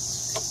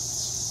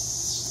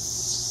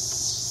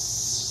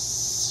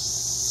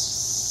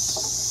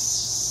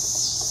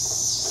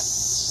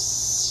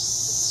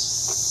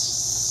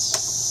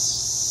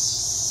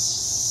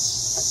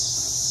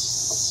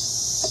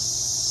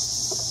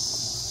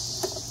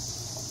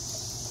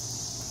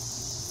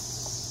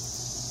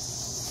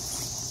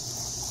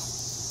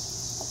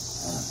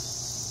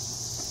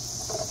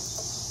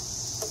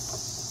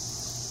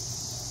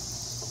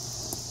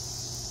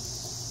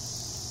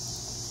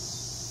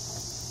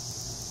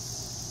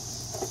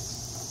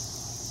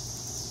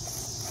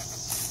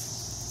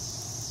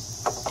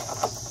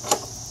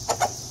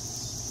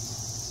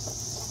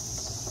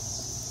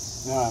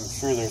 No, I'm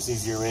sure there's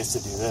easier ways to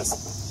do this.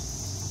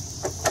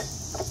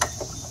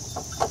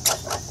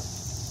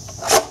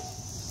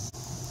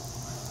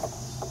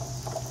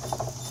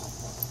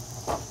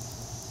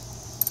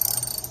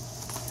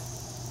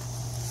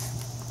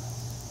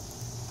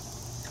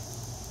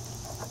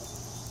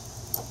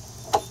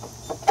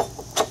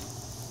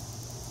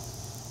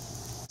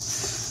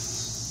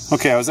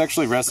 Okay, I was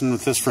actually wrestling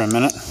with this for a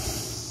minute.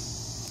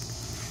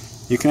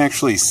 You can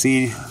actually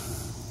see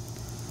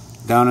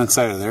down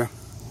inside of there,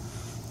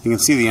 you can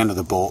see the end of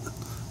the bolt.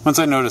 Once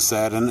I noticed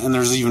that, and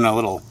there's even a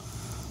little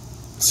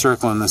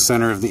circle in the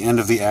center of the end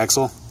of the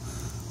axle,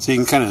 so you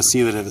can kind of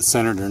see that if it's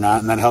centered or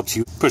not, and that helps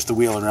you push the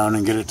wheel around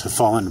and get it to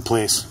fall into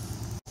place.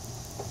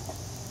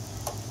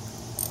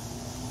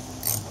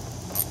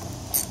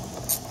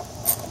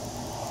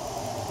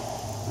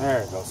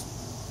 There it goes.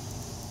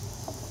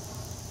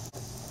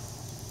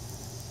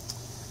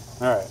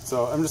 Alright,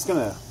 so I'm just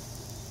gonna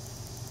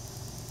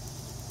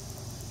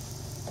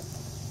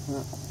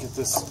get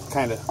this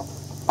kind of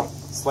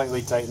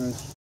slightly tightened.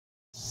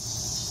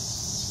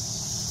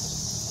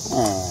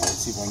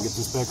 Let's see if I can get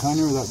this back on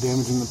here without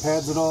damaging the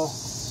pads at all.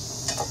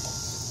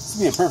 This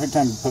would be a perfect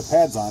time to put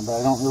pads on, but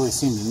I don't really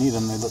seem to need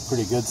them. They look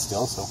pretty good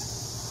still, so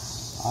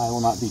I will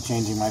not be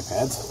changing my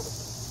pads.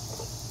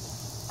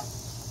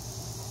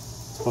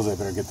 Suppose I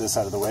better get this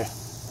out of the way.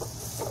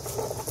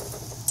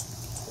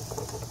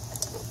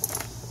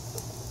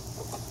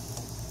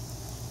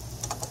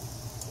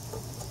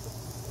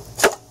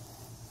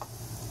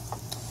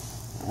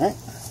 Alright,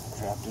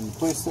 dropped into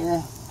place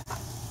there.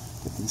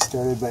 Get these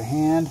started by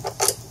hand.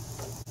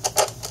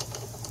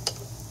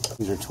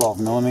 These are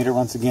 12mm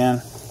once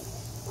again.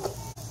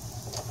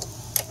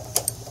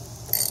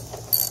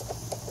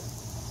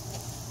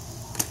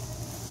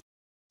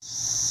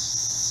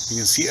 You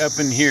can see up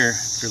in here,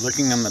 if you're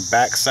looking on the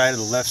back side of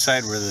the left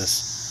side where this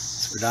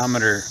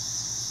speedometer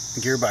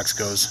gearbox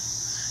goes,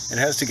 it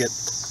has to get,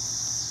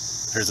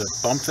 there's a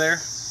bump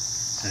there,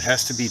 and it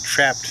has to be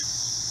trapped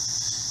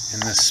in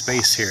this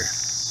space here.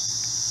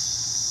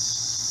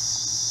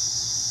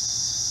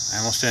 I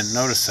almost didn't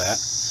notice that,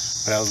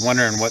 but I was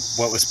wondering what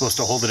was supposed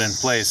to hold it in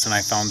place, and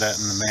I found that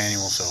in the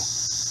manual, so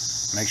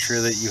make sure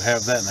that you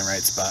have that in the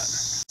right spot.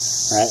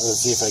 Alright,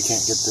 let's see if I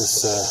can't get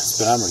this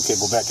speedometer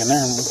cable back in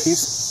there in one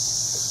piece.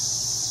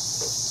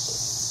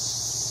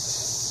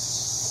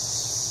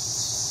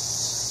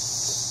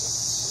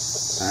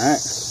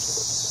 Alright,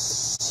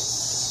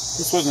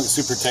 this wasn't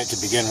super tight to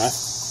begin with,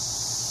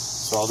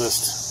 so I'll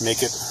just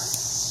make it,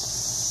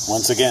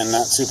 once again,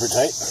 not super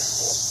tight.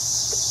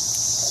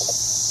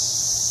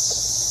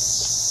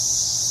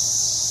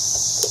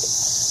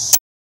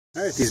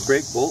 Alright, these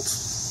brake bolts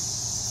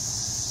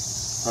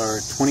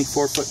are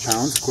 24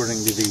 foot-pounds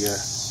according to the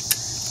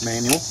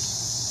manual.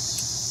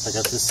 I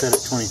got this set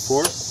at 24.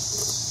 Oops.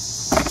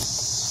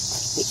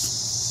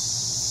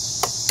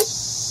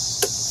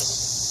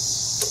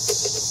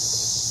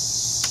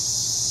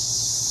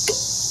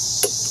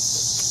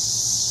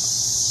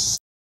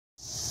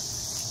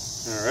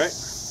 Alright,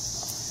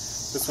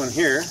 this one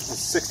here is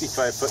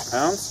 65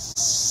 foot-pounds.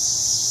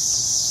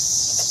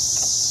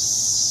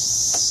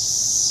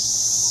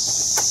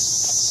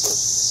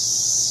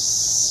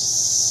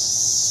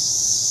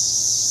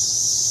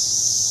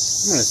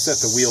 I'm going to set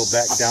the wheel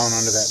back down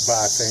onto that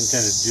box. I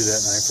intended to do that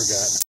and I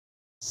forgot.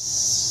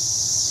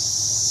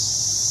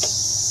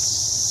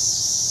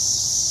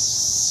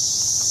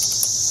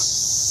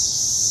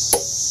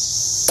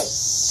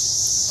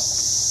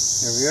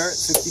 There we are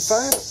at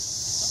 65.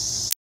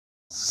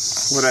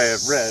 What I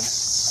have read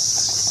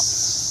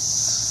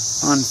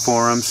on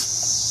forums,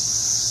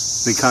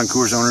 the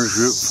Concours Owners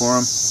Group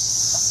forum,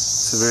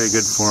 it's a very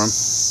good forum.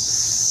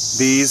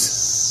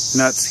 These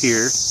nuts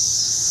here,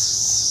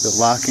 the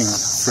locking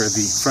for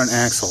the front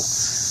axle,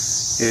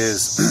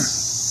 is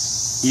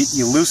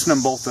you loosen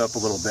them both up a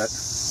little bit,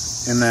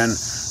 and then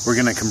we're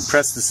going to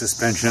compress the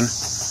suspension,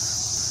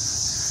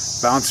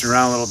 bounce it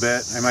around a little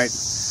bit. I might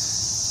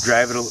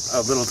drive it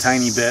a little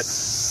tiny bit.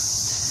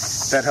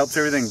 That helps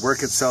everything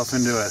work itself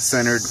into a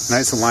centered,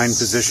 nice aligned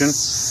position,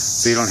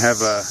 so you don't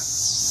have a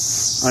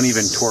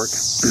uneven torque.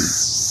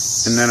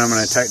 And then I'm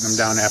going to tighten them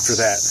down after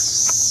that.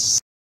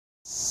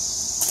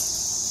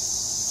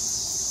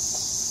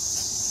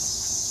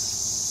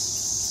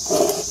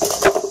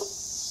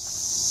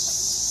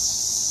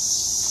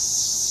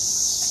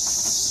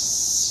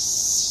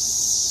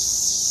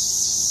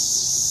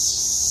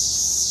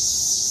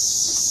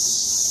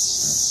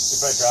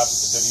 If I drop it,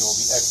 the video will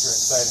be extra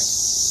exciting.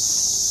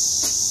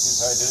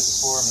 Since I did it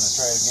before, I'm going to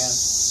try it again.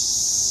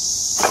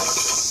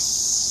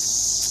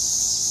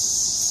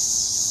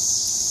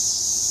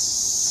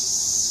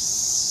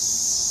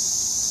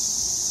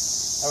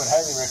 I would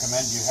highly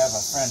recommend you have a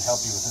friend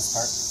help you with this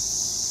part.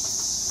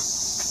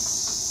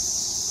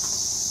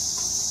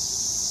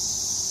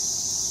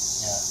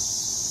 Yeah,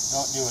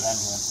 don't do what I'm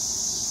doing.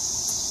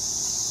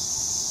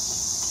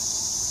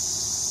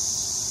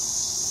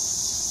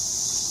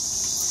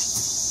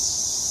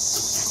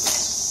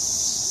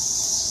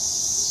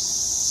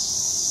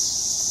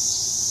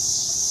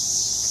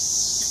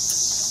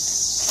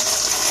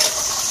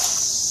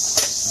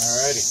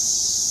 Alrighty,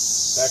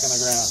 back on the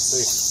ground,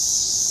 see.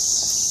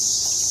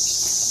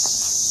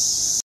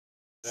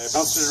 I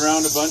bounced it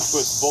around a bunch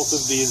with both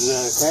of these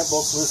clamp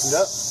bolts loosened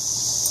up,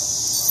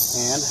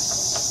 and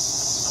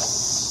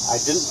I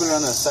didn't put it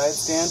on a side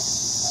stand.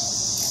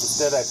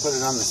 Instead I put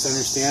it on the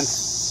center stand,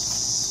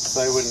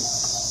 so I wouldn't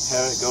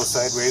have it go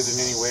sideways in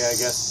any way, I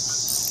guess.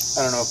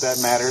 I don't know if that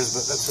matters,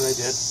 but that's what I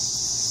did.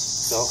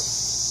 So,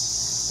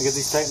 I get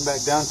these tightened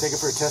back down, take it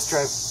for a test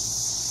drive.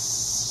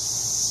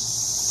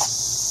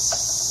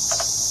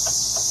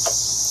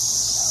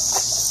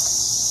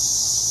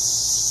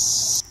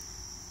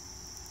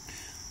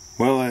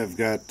 Well, I've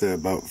got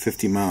about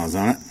 50 miles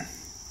on it.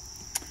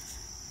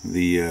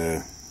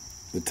 The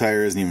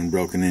tire isn't even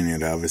broken in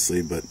yet,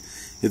 obviously, but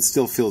it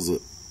still feels a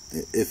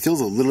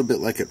little bit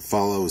like it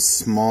follows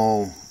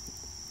small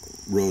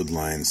road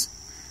lines,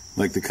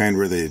 like the kind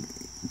where they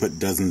put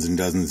dozens and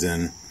dozens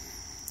in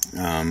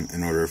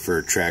order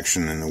for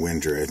traction in the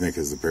winter, I think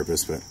is the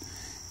purpose. But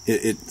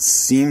it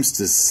seems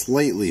to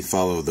slightly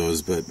follow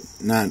those, but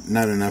not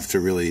enough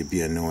to really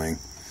be annoying.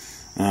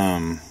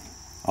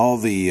 All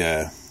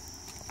the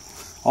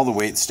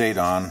weight stayed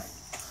on.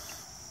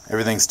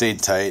 Everything stayed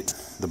tight.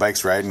 The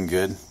bike's riding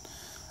good.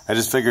 I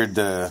just figured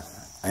I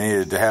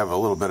needed to have a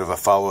little bit of a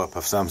follow-up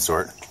of some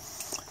sort,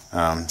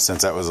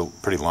 since that was a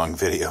pretty long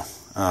video.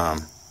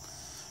 But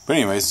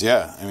anyways,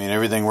 yeah, I mean,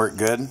 everything worked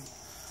good.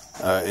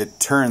 It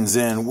turns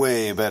in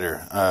way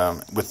better.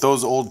 With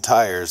those old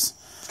tires,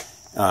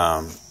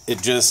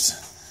 it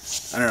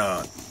just,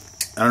 I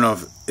don't know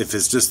if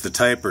it's just the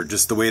type or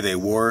just the way they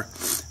wore,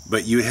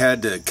 but you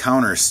had to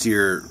counter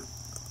steer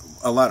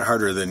a lot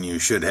harder than you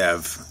should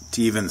have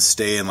to even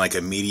stay in like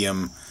a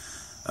medium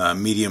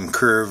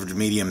curved,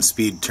 medium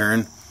speed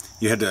turn.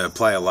 You had to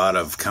apply a lot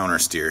of counter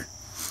steer.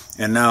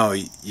 And now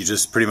you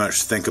just pretty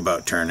much think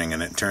about turning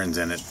and it turns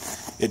in.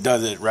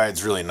 It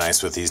rides really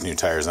nice with these new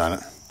tires on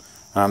it.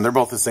 They're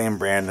both the same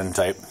brand and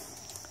type.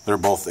 They're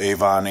both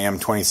Avon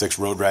AM26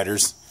 Road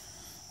Riders.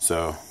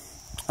 So,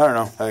 I don't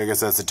know. I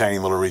guess that's a tiny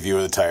little review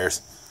of the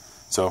tires.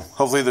 So,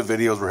 hopefully the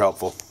videos were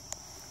helpful.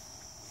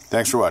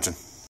 Thanks for watching.